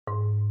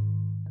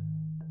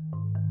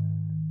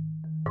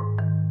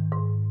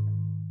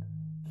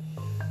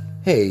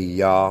Hey,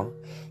 y'all.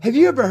 Have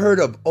you ever heard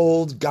of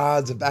Old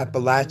Gods of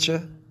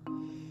Appalachia?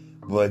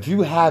 Well, if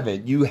you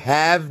haven't, you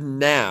have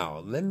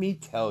now. Let me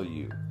tell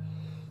you.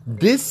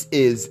 This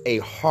is a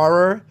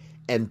horror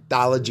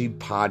anthology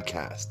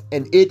podcast,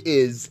 and it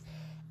is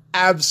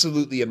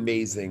absolutely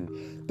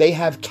amazing. They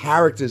have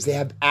characters, they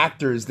have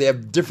actors, they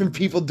have different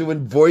people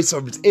doing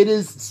voiceovers. It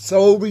is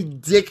so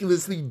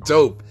ridiculously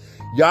dope.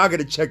 Y'all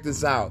gotta check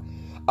this out.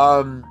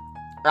 I'm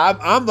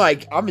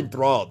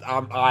enthralled.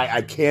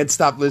 I can't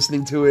stop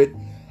listening to it.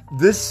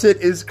 This shit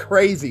is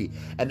crazy.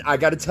 And I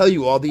gotta tell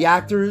you, all the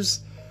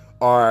actors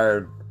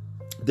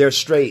they're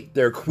straight,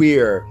 they're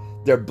queer,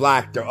 they're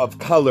black, they're of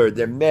color,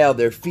 they're male,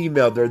 they're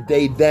female, they're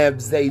they,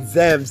 thems, they,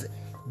 thems.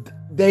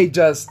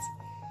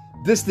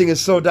 This thing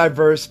is so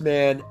diverse,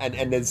 man.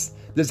 And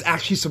there's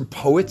actually some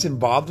poets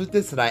involved with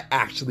this that I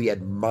actually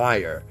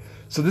admire.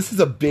 So this is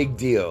a big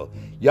deal.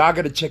 Y'all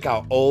gotta check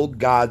out Old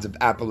Gods of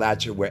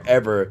Appalachia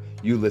wherever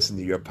you listen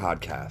to your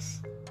podcasts.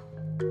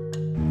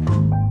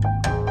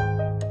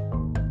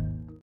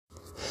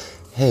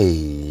 Hey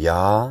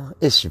y'all,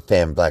 it's your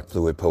fan Black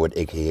Fluid Poet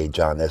aka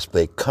John S.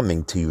 Blake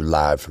coming to you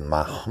live from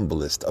my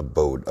humblest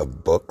abode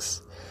of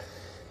books.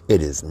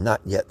 It is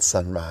not yet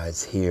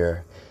sunrise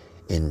here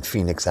in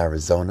Phoenix,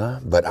 Arizona,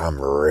 but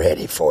I'm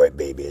ready for it,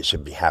 baby. It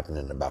should be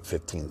happening in about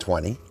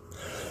 15-20.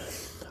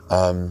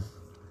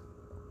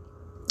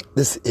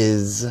 This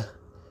is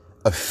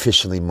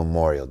officially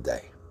Memorial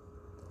Day.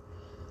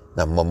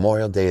 Now,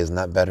 Memorial Day is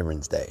not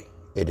Veterans Day.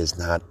 It is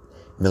not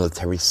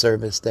Military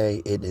Service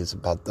Day. It is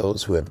about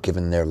those who have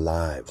given their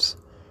lives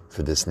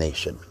for this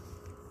nation.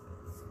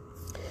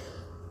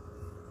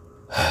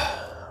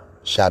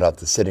 Shout out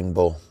to Sitting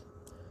Bull,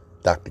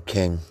 Dr.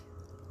 King,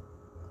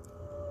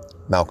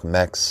 Malcolm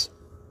X,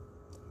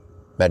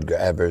 Medgar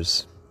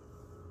Evers.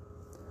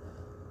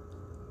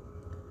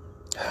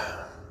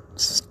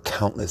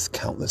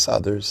 Countless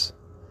others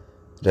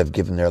that have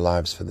given their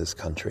lives for this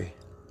country.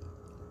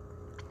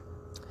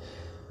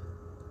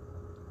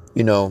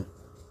 You know,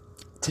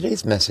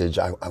 today's message,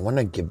 I want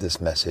to give this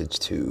message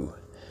to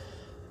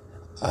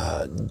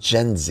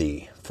Gen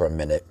Z for a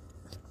minute.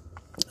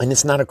 And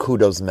it's not a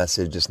kudos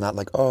message. It's not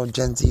like, oh,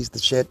 Gen Z's the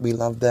shit. We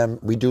love them.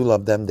 We do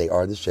love them. They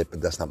are the shit.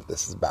 But that's not what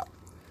this is about.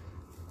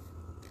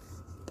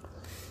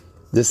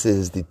 This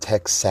is the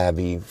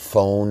tech-savvy,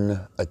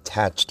 phone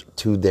attached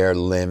to their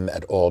limb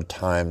at all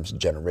times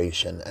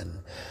generation. And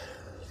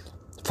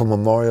for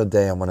Memorial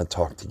Day, I want to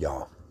talk to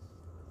y'all.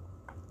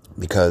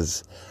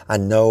 Because I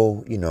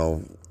know,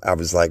 I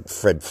was like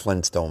Fred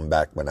Flintstone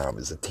back when I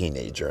was a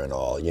teenager and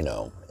all,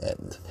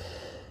 and,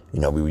 we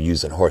were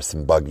using horse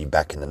and buggy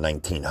back in the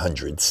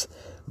 1900s.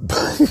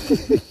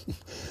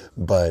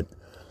 But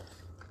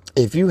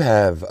if you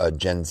have a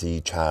Gen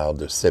Z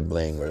child or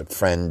sibling or a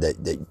friend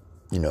that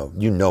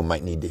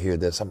might need to hear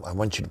this, I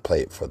want you to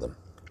play it for them.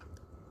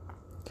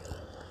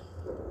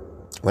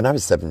 When I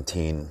was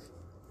 17,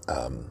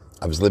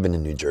 I was living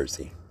in New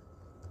Jersey.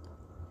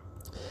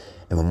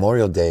 And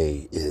Memorial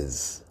Day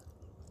is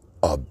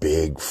a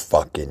big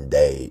fucking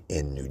day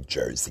in New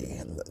Jersey.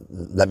 And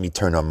let me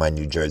turn on my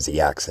New Jersey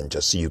accent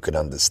just so you can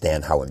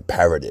understand how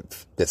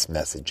imperative this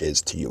message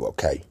is to you,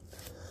 okay?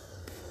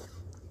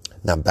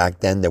 Now, back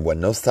then, there were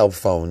no cell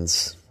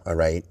phones, all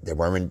right?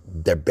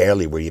 There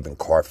barely were even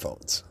car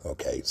phones,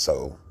 okay?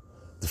 So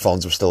the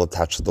phones were still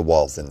attached to the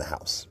walls in the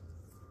house.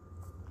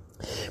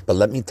 But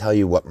let me tell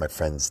you what my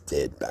friends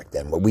did back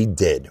then, what we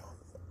did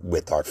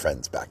with our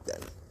friends back then.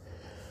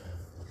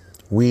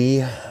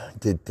 We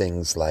did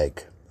things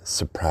like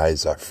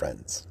surprise our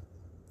friends.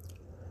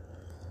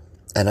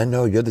 And I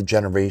know you're the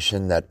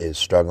generation that is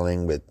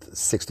struggling with,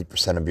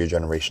 60% of your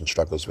generation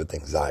struggles with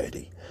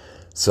anxiety.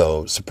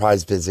 So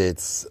surprise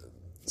visits,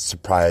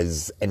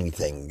 surprise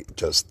anything,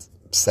 just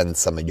send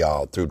some of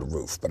y'all through the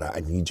roof. But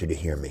I need you to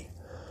hear me.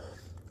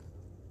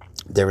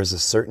 There is a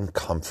certain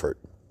comfort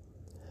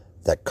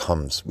that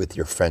comes with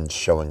your friends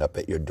showing up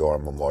at your door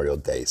on Memorial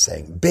Day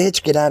saying,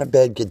 bitch, get out of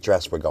bed, get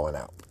dressed, we're going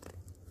out.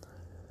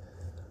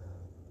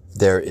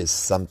 There is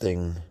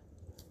something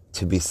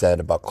to be said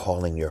about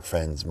calling your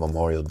friends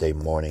Memorial Day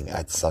morning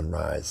at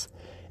sunrise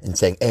and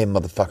saying, hey,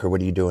 motherfucker,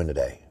 what are you doing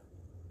today?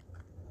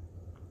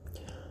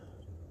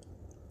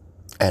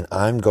 And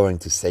I'm going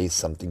to say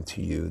something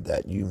to you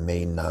that you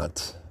may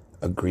not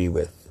agree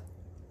with,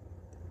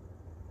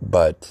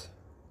 but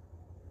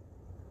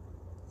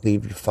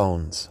leave your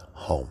phones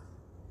home.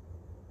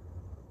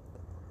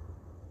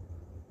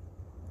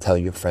 Tell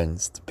your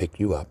friends to pick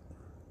you up.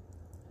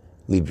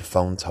 Leave your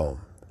phones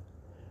home.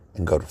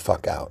 And go the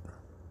fuck out.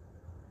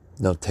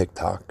 No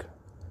TikTok.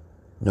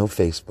 No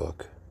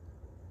Facebook.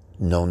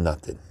 No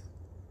nothing.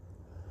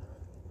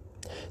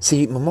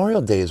 See,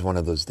 Memorial Day is one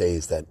of those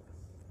days that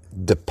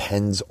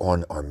depends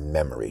on our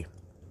memory.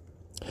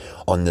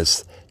 On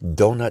this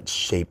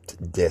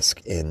donut-shaped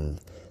disc in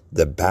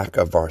the back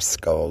of our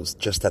skulls,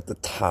 just at the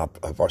top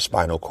of our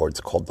spinal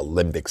cords, called the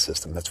limbic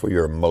system. That's where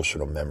your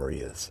emotional memory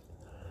is.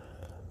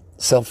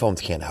 Cell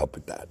phones can't help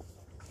with that.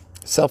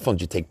 Cell phones,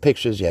 you take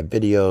pictures, you have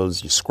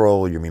videos, you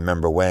scroll, you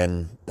remember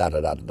when,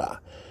 da-da-da-da-da.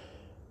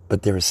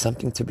 But there is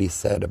something to be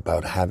said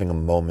about having a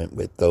moment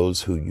with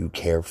those who you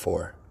care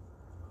for.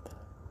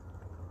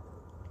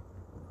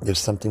 There's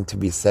something to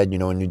be said,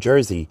 in New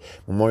Jersey,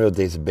 Memorial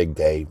Day is a big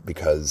day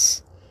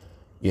because,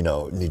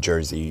 New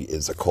Jersey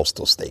is a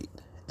coastal state.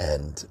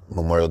 And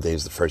Memorial Day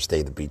is the first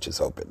day the beach is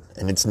open.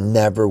 And it's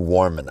never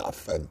warm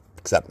enough,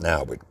 except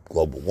now with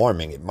global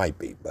warming, it might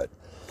be. But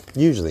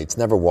usually it's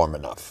never warm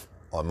enough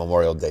on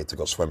Memorial Day to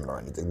go swimming or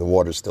anything. The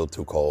water's still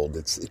too cold.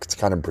 It's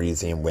kind of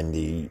breezy and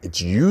windy. It's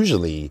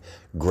usually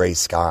gray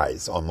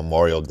skies on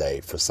Memorial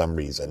Day for some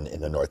reason in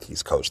the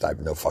Northeast coast. I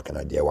have no fucking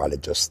idea why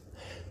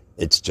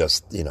it's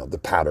just, the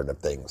pattern of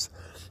things.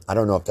 I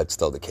don't know if that's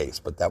still the case,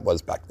 but that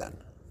was back then.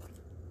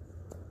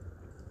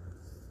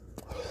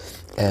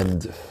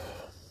 And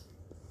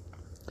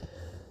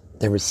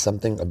there was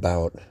something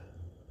about,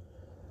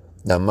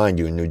 now mind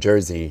you, in New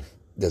Jersey,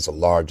 there's a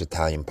large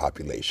Italian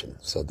population.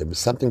 So there was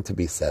something to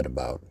be said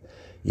about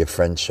your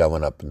friends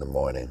showing up in the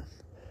morning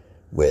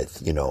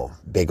with,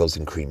 bagels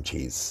and cream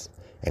cheese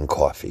and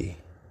coffee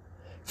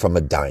from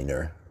a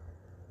diner,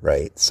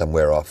 right?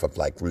 Somewhere off of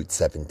like Route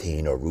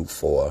 17 or Route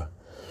 4.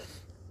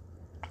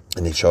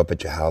 And they show up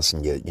at your house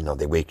and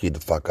they wake you the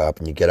fuck up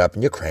and you get up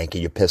and you're cranky.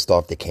 You're pissed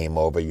off they came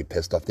over. You're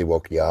pissed off they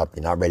woke you up.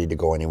 You're not ready to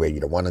go anywhere.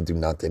 You don't want to do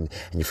nothing.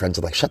 And your friends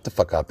are like, shut the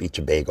fuck up, eat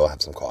your bagel,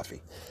 have some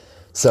coffee.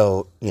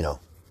 So, you're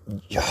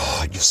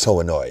so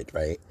annoyed,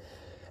 right?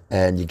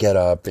 And you get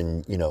up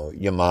and,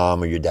 your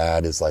mom or your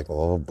dad is like,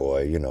 oh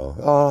boy,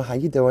 oh, how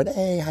you doing?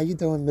 Hey, how you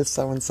doing, Miss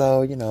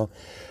So-and-so,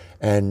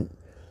 And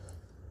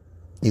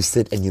you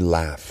sit and you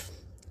laugh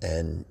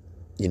and,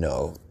 you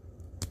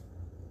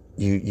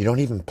don't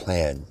even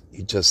plan.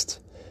 You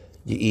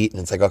eat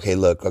and it's like, okay,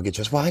 look, go get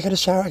dressed. Well, I got to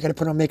shower. I got to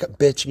put on makeup.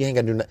 Bitch, you ain't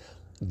got to do nothing.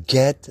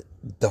 Get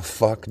the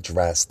fuck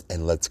dressed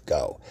and let's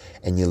go.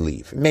 And you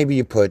leave. Maybe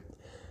you put,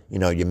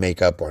 your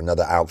makeup or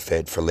another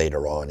outfit for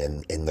later on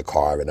in the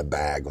car, in a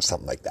bag or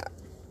something like that.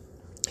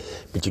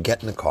 But you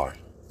get in the car.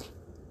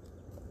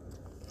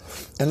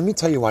 And let me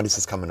tell you why this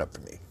is coming up for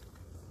me.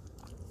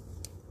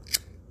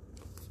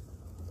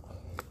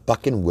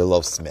 Fucking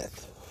Willow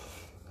Smith.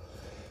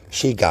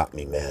 She got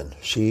me, man.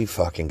 She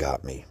fucking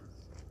got me.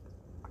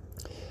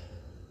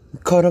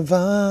 Caught a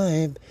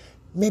vibe.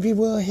 Maybe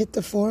we'll hit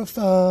the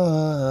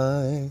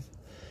 405.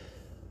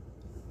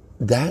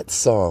 That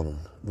song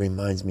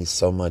reminds me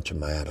so much of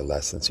my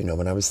adolescence.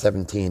 When I was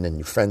 17 and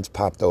your friends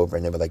popped over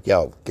and they were like,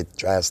 yo, get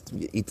dressed,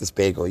 eat this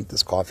bagel, eat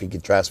this coffee,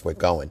 get dressed, we're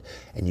going.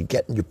 And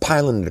you're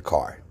piling in the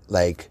car,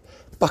 like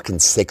fucking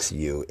 6 of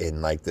you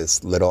in like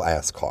this little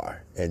ass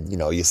car. And,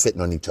 you're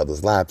sitting on each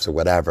other's laps or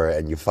whatever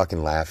and you're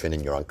fucking laughing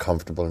and you're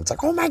uncomfortable. And it's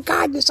like, oh my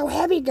God, you're so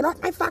heavy. Get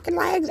off my fucking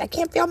legs. I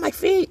can't feel my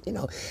feet,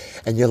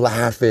 And you're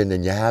laughing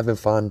and you're having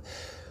fun.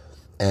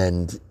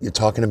 And you're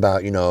talking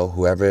about,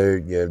 whoever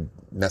you're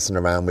messing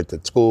around with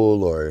at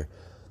school or,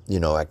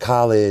 at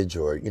college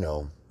or,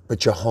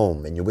 but you're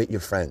home and you're with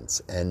your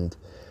friends and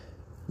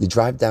you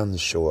drive down the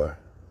shore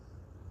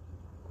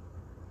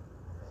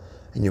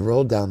and you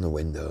roll down the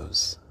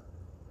windows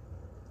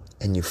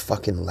and you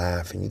fucking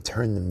laugh and you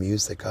turn the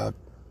music up.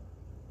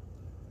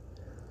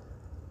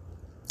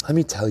 Let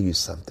me tell you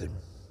something.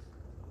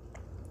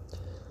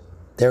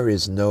 There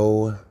is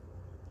no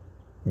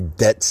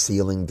debt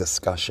ceiling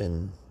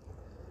discussion.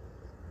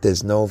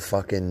 There's no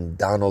fucking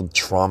Donald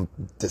Trump,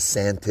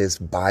 DeSantis,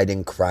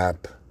 Biden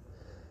crap.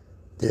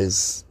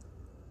 There's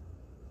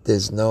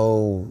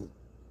no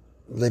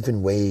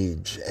living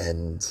wage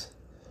and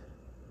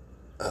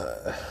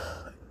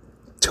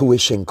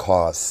tuition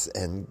costs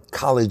and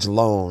college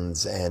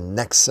loans and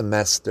next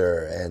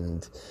semester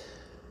and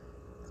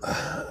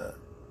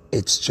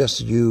it's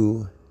just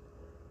you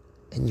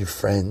and your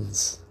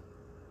friends.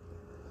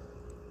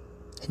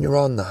 And you're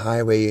on the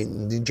highway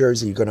in New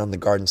Jersey, you go down the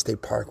Garden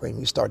State Parkway and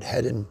you start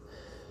heading.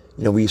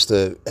 We used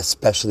to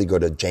especially go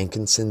to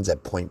Jenkinson's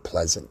at Point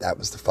Pleasant. That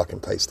was the fucking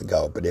place to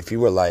go. But if you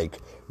were like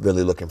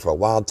really looking for a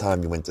wild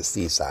time, you went to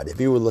Seaside. If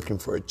you were looking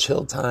for a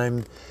chill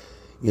time,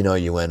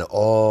 you went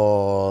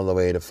all the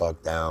way to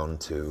fuck down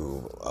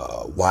to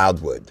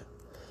Wildwood,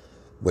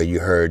 where you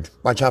heard,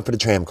 watch out for the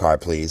tram car,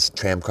 please.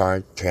 Tram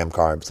car.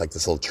 It's like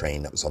this little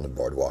train that was on the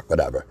boardwalk,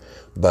 whatever.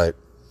 But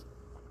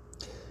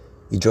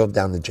you drove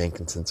down to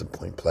Jenkinson's at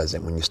Point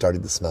Pleasant. When you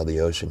started to smell the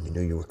ocean, you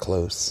knew you were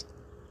close.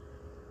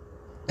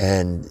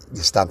 And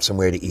you stop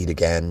somewhere to eat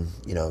again,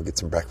 get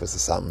some breakfast or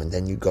something, and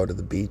then you go to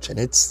the beach. And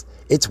it's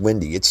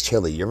windy, it's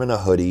chilly. You're in a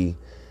hoodie,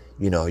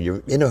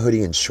 you're in a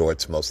hoodie and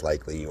shorts most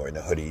likely, or in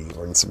a hoodie,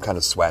 or in some kind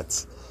of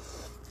sweats.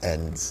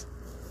 And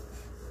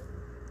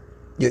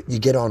you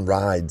get on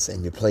rides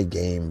and you play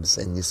games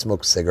and you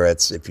smoke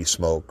cigarettes if you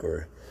smoke,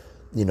 or,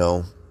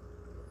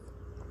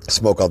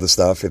 smoke other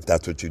stuff if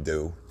that's what you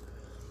do.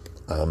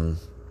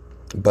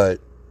 But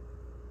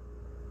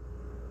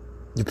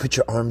you put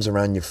your arms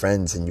around your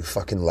friends and you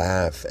fucking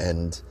laugh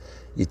and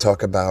you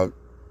talk about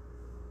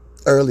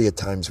earlier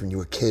times when you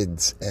were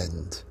kids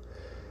and,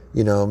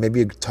 maybe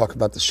you talk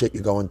about the shit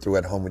you're going through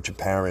at home with your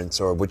parents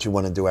or what you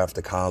want to do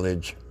after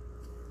college.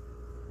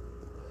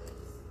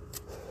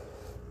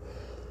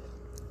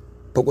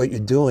 But what you're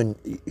doing,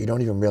 you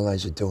don't even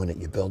realize you're doing it.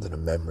 You're building a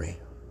memory.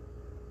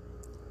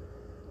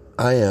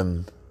 I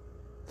am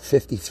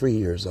 53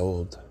 years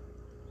old.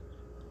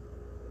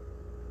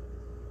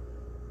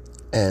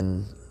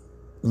 And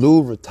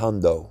Lou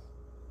Rotundo,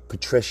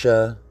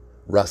 Patricia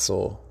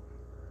Russell,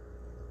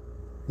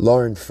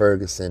 Lauren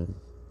Ferguson,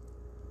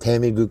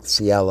 Tammy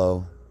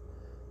Gucciello,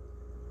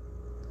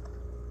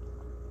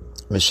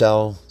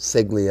 Michelle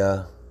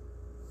Siglia,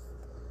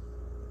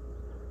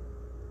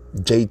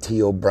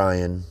 JT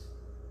O'Brien,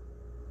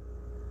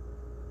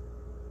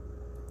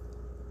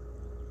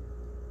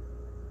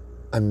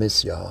 I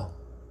miss y'all.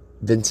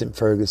 Vincent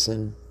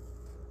Ferguson,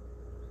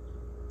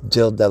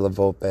 Jill Della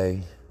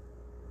Volpe,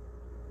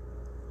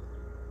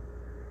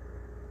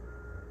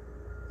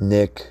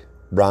 Nick,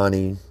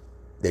 Ronnie,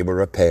 they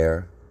were a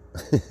pair.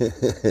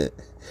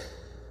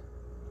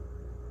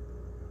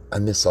 I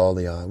miss all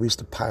of y'all. We used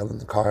to pile in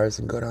the cars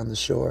and go down the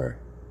shore.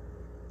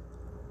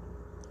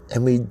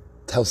 And we'd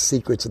tell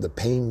secrets of the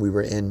pain we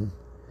were in.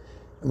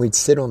 And we'd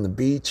sit on the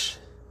beach.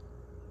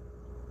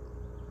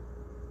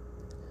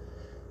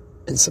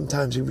 And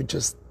sometimes we would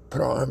just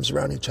put our arms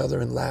around each other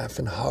and laugh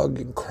and hug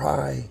and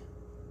cry.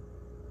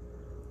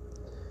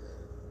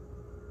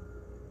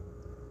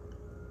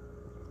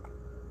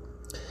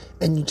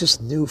 And you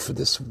just knew for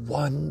this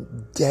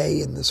one day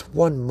and this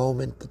one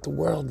moment that the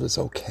world was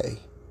okay.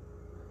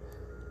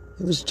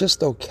 It was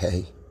just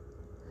okay.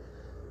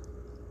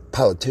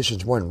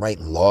 Politicians weren't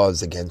writing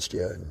laws against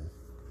you. And,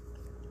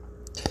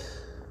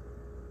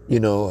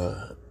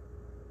 the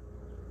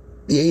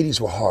 80s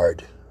were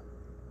hard.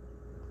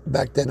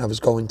 Back then I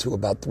was going to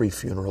about 3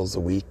 funerals a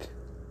week.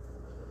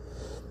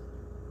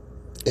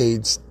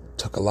 AIDS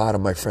took a lot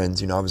of my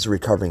friends. I was a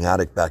recovering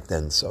addict back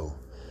then, so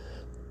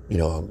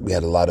we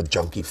had a lot of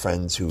junkie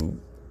friends who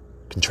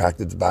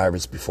contracted the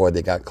virus before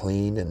they got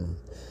clean, and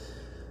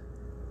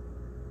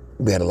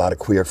we had a lot of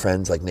queer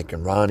friends like Nick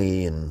and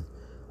Ronnie and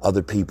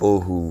other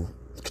people who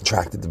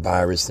contracted the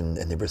virus and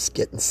they were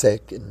getting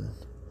sick, and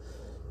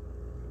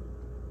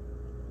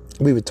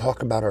we would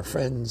talk about our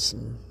friends.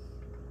 And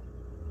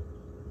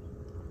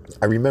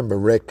I remember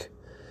Rick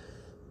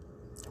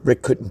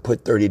couldn't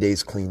put 30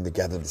 Days Clean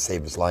together to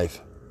save his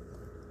life.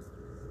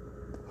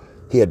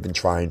 He had been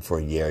trying for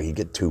a year. He'd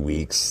get 2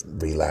 weeks,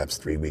 relapse,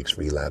 3 weeks,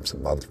 relapse, a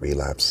month,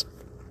 relapse.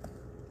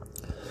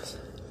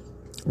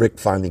 Rick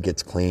finally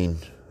gets clean.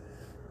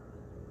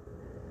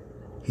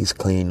 He's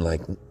clean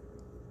like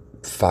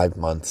 5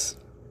 months.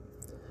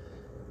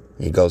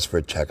 He goes for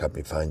a checkup.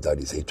 He finds out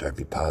he's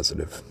HIV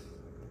positive,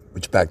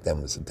 which back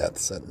then was a death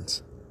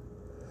sentence.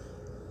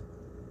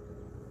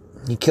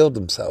 He killed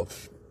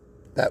himself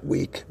that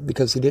week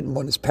because he didn't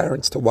want his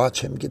parents to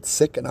watch him get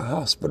sick in a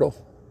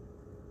hospital.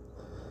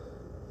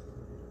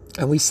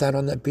 And we sat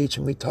on that beach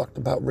and we talked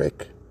about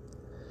Rick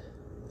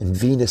and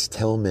Venus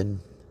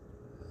Tillman,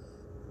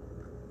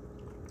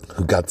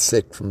 who got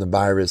sick from the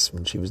virus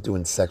when she was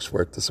doing sex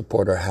work to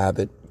support her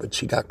habit, but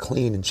she got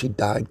clean and she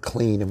died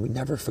clean, and we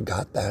never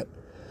forgot that.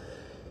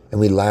 And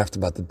we laughed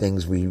about the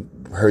things we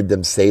heard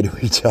them say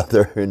to each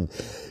other and,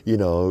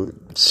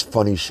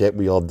 funny shit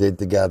we all did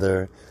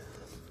together.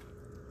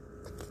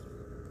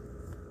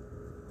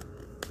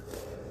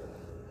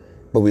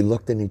 But we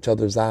looked in each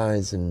other's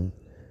eyes and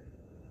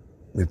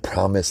we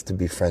promised to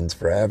be friends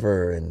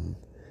forever, and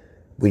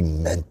we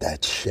meant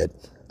that shit.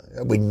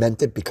 We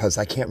meant it because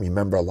I can't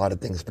remember a lot of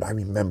things, but I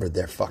remember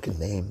their fucking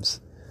names.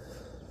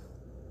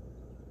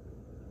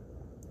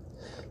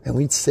 And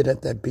we'd sit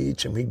at that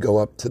beach and we'd go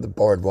up to the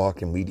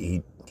boardwalk and we'd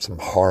eat some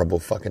horrible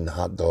fucking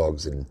hot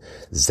dogs and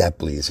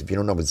Zeppelis. If you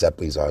don't know what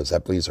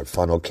Zeppelis are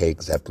funnel cake,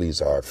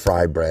 Zeppelis are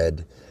fry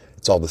bread.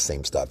 It's all the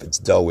same stuff. It's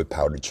dough with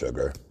powdered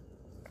sugar.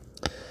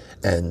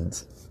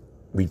 And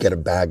we'd get a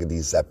bag of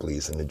these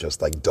Zeppelis, and they're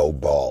just like dough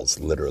balls,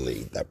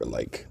 literally, that were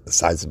like the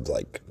size of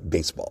like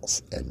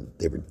baseballs. And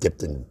they were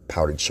dipped in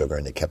powdered sugar,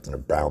 and they kept in a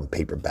brown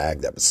paper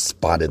bag that was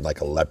spotted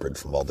like a leopard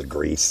from all the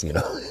grease,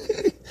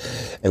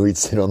 And we'd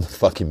sit on the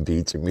fucking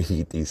beach and we'd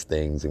eat these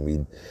things, and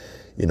we'd,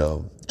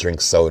 drink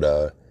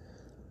soda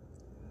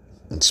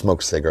and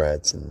smoke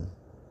cigarettes and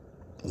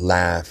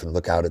laugh and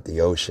look out at the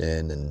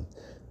ocean, and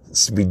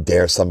we'd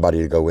dare somebody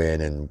to go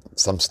in, and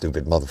some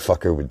stupid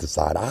motherfucker would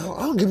decide, I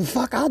don't give a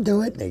fuck, I'll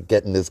do it. And they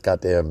get in this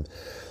goddamn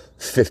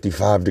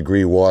 55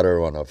 degree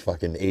water on a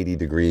fucking 80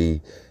 degree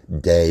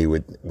day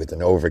with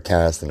an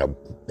overcast and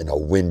a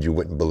wind you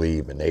wouldn't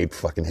believe. And they'd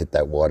fucking hit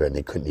that water and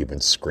they couldn't even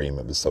scream.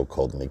 It was so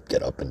cold. And they'd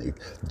get up and they'd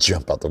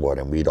jump out the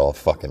water, and we'd all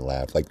fucking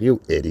laugh like, you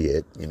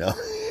idiot,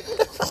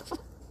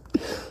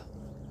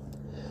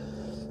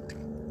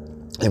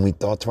 And we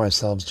thought to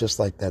ourselves, just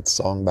like that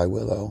song by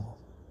Willow,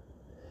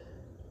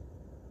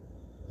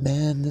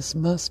 man, this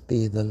must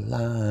be the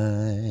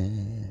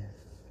life.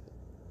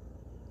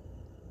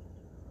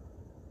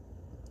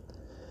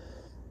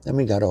 Then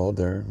we got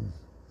older,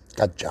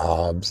 got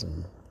jobs,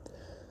 and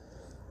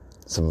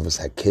some of us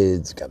had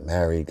kids, got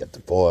married, got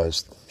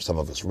divorced. Some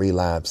of us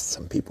relapsed.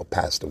 Some people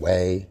passed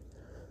away.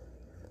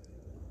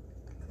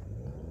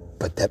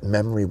 But that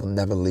memory will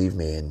never leave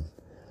me. And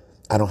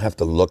I don't have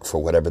to look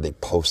for whatever they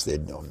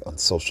posted on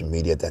social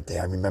media that day.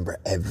 I remember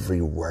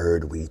every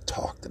word we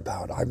talked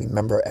about. I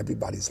remember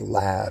everybody's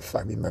laugh.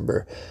 I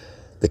remember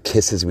the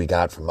kisses we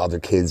got from other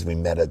kids we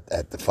met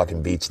at the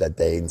fucking beach that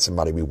day, and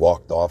somebody we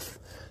walked off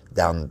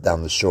down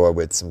the shore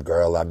with, some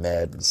girl I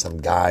met, and some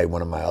guy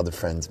one of my other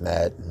friends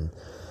met, and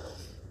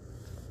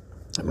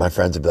my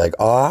friends would be like,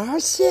 oh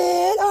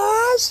shit,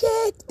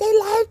 they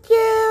like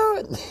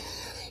you.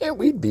 And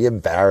we'd be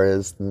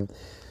embarrassed and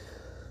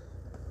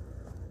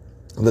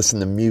listen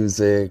to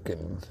music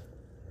and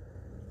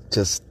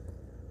just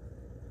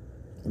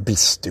be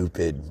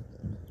stupid,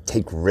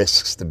 take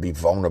risks to be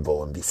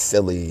vulnerable and be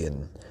silly,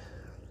 and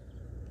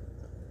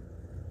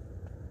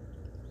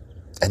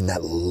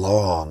that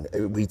long,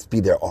 we'd be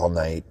there all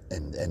night,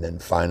 and then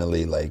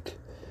finally, like,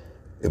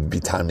 it would be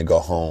time to go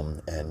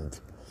home, and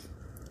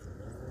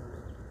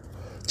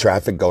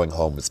traffic going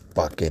home was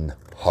fucking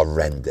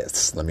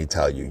horrendous. Let me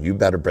tell you, you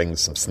better bring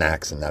some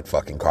snacks in that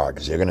fucking car,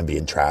 because you're going to be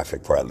in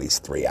traffic for at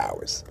least 3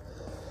 hours.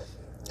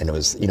 And it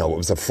was, it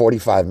was a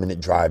 45-minute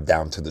drive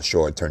down to the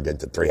shore. It turned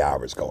into 3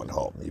 hours going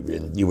home.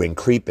 You were in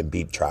creep and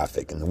beep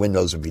traffic, and the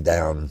windows would be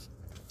down.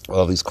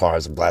 All these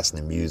cars are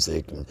blasting the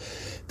music, and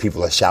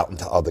people are shouting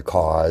to other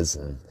cars,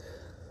 and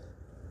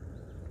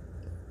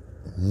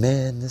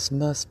man, this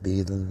must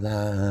be the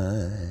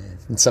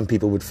life. And some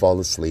people would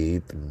fall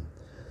asleep and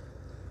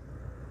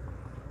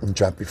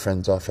drop your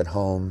friends off at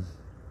home,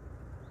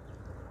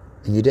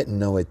 and you didn't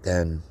know it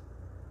then,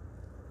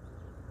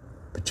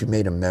 but you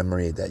made a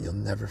memory that you'll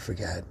never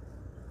forget.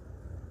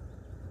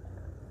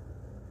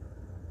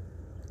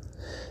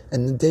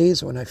 And the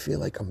days when I feel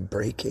like I'm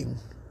breaking,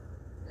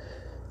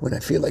 when I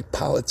feel like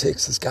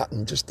politics has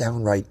gotten just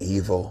downright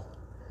evil,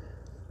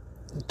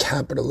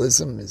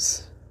 capitalism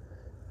is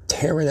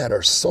tearing at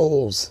our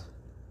souls,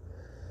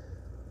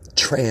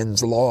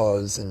 trans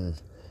laws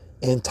and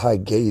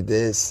anti-gay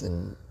this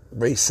and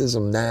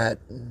racism that,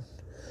 and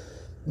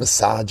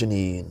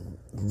misogyny and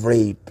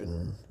rape,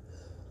 and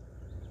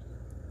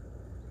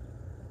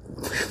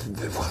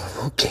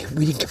okay,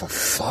 we didn't give a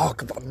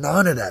fuck about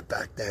none of that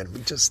back then. We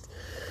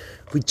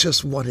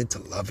just wanted to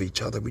love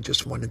each other. We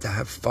just wanted to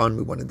have fun.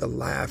 We wanted to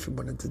laugh.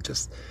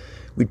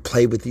 We'd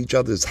play with each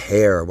other's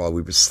hair while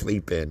we were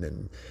sleeping,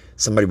 and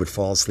somebody would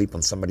fall asleep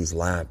on somebody's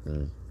lap,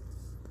 and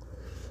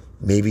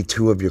maybe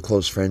two of your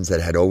close friends that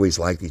had always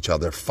liked each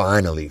other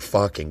finally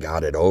fucking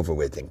got it over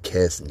with and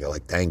kissed, and you're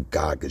like, thank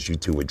God, because you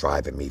two were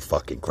driving me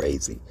fucking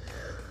crazy.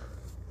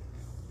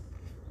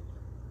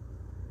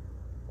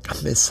 I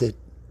miss it.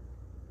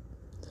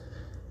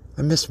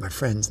 I miss my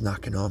friends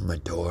knocking on my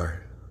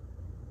door.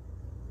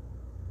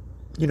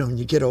 When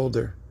you get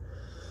older,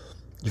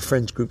 your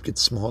friends group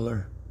gets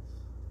smaller.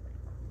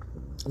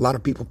 A lot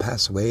of people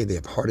pass away. They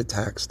have heart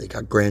attacks. They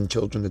got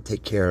grandchildren to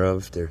take care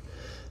of. Their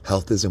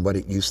health isn't what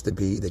it used to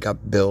be. They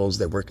got bills.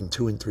 They're working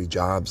 2 and 3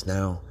 jobs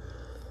now.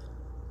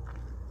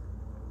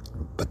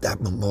 But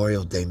that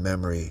Memorial Day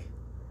memory,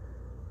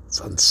 it's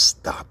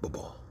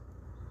unstoppable.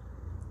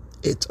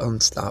 It's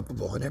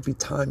unstoppable. And every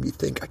time you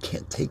think, I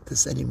can't take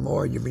this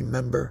anymore, you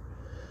remember.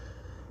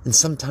 And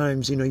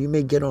sometimes, you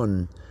may get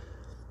on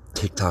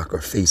TikTok or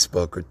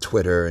Facebook or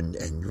Twitter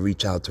and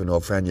reach out to an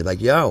old friend. You're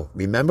like, yo,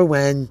 remember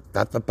when,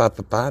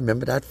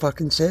 remember that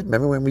fucking shit?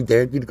 Remember when we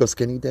dared you to go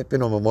skinny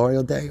dipping on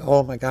Memorial Day?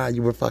 Oh my God,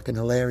 you were fucking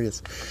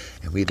hilarious.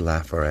 And we'd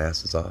laugh our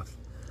asses off.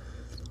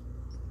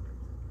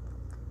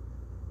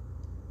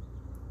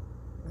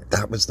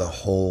 That was the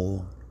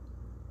whole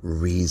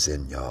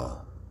reason,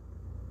 y'all,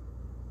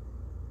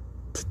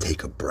 to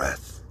take a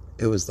breath.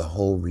 It was the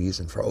whole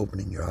reason for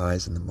opening your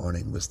eyes in the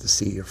morning, was to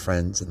see your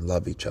friends and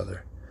love each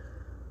other.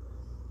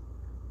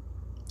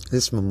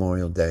 This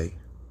Memorial Day,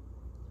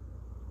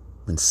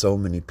 when so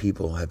many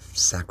people have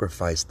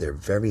sacrificed their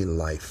very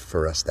life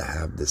for us to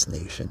have this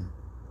nation,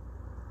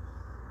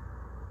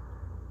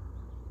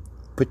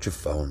 put your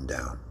phone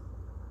down.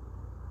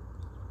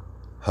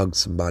 Hug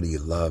somebody you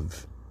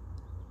love.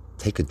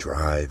 Take a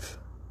drive.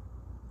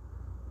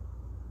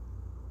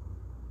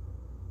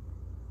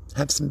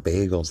 Have some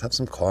bagels. Have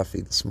some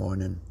coffee this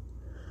morning.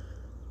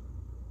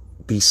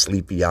 Be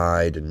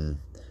sleepy-eyed and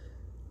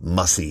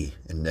mussy,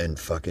 and then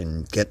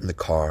fucking get in the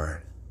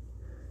car,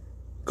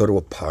 go to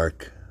a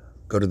park,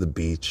 go to the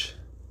beach,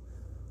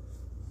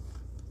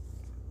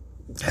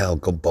 hell,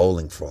 go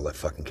bowling for all I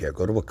fucking care,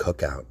 go to a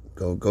cookout,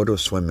 go to a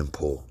swimming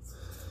pool.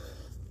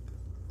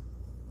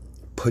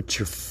 Put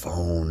your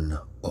phone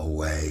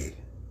away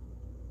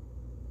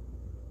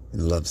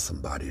and love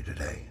somebody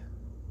today,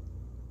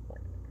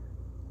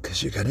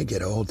 because you're gonna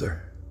get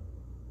older.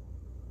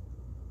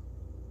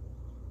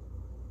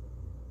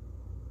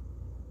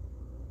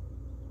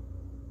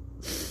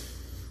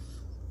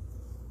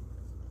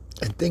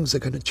 And things are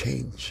going to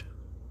change.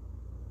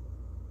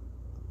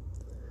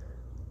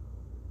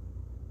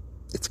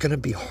 It's going to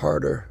be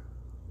harder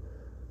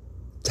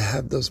to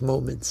have those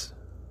moments.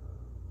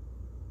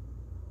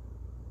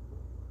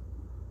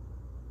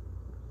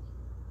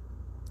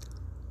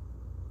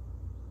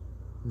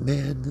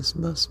 Man, this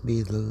must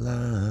be the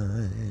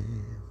life.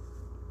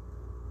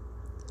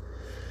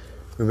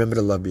 Remember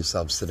to love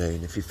yourselves today.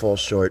 And if you fall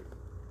short,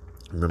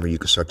 Remember, you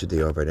can start your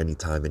day over at any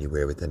time,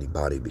 anywhere, with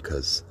anybody,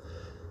 because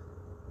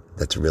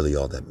that's really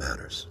all that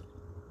matters.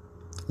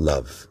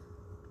 Love.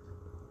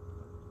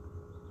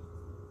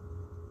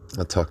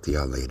 I'll talk to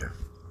y'all later.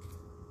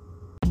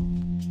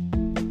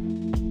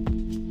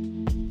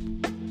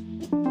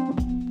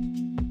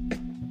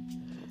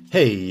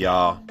 Hey,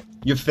 y'all.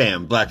 Your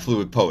fam, Black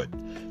Fluid Poet.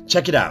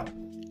 Check it out.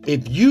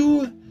 If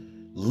you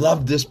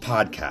love this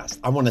podcast,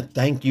 I want to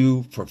thank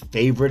you for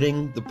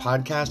favoriting the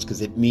podcast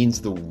because it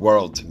means the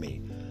world to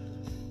me.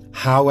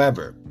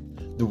 However,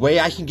 the way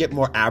I can get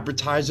more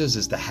advertisers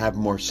is to have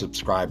more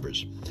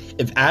subscribers.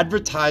 If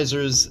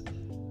advertisers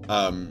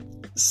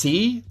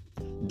see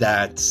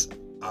that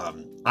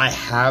I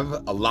have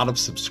a lot of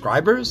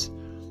subscribers,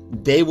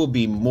 they will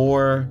be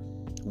more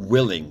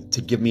willing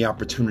to give me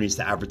opportunities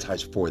to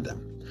advertise for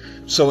them.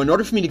 So in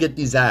order for me to get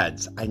these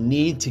ads, I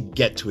need to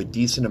get to a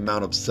decent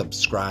amount of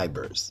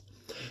subscribers.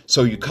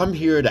 So you come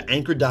here to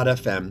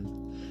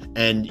anchor.fm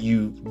and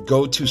you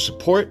go to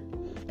support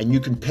and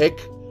you can pick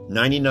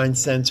 99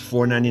 cents,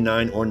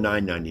 $4.99, or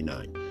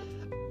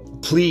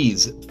 $9.99.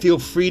 Please feel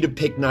free to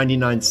pick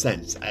 99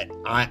 cents.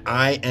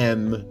 I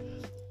am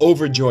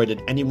overjoyed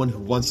at anyone who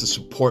wants to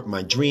support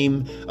my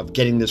dream of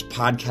getting this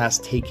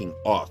podcast taking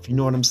off. You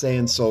know what I'm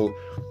saying? So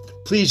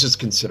please just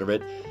consider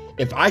it.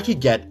 If I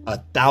could get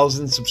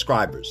 1,000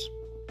 subscribers,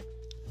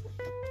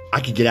 I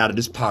could get out of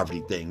this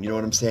poverty thing. You know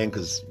what I'm saying?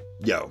 Because,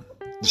 the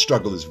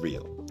struggle is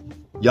real.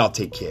 Y'all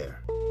take care.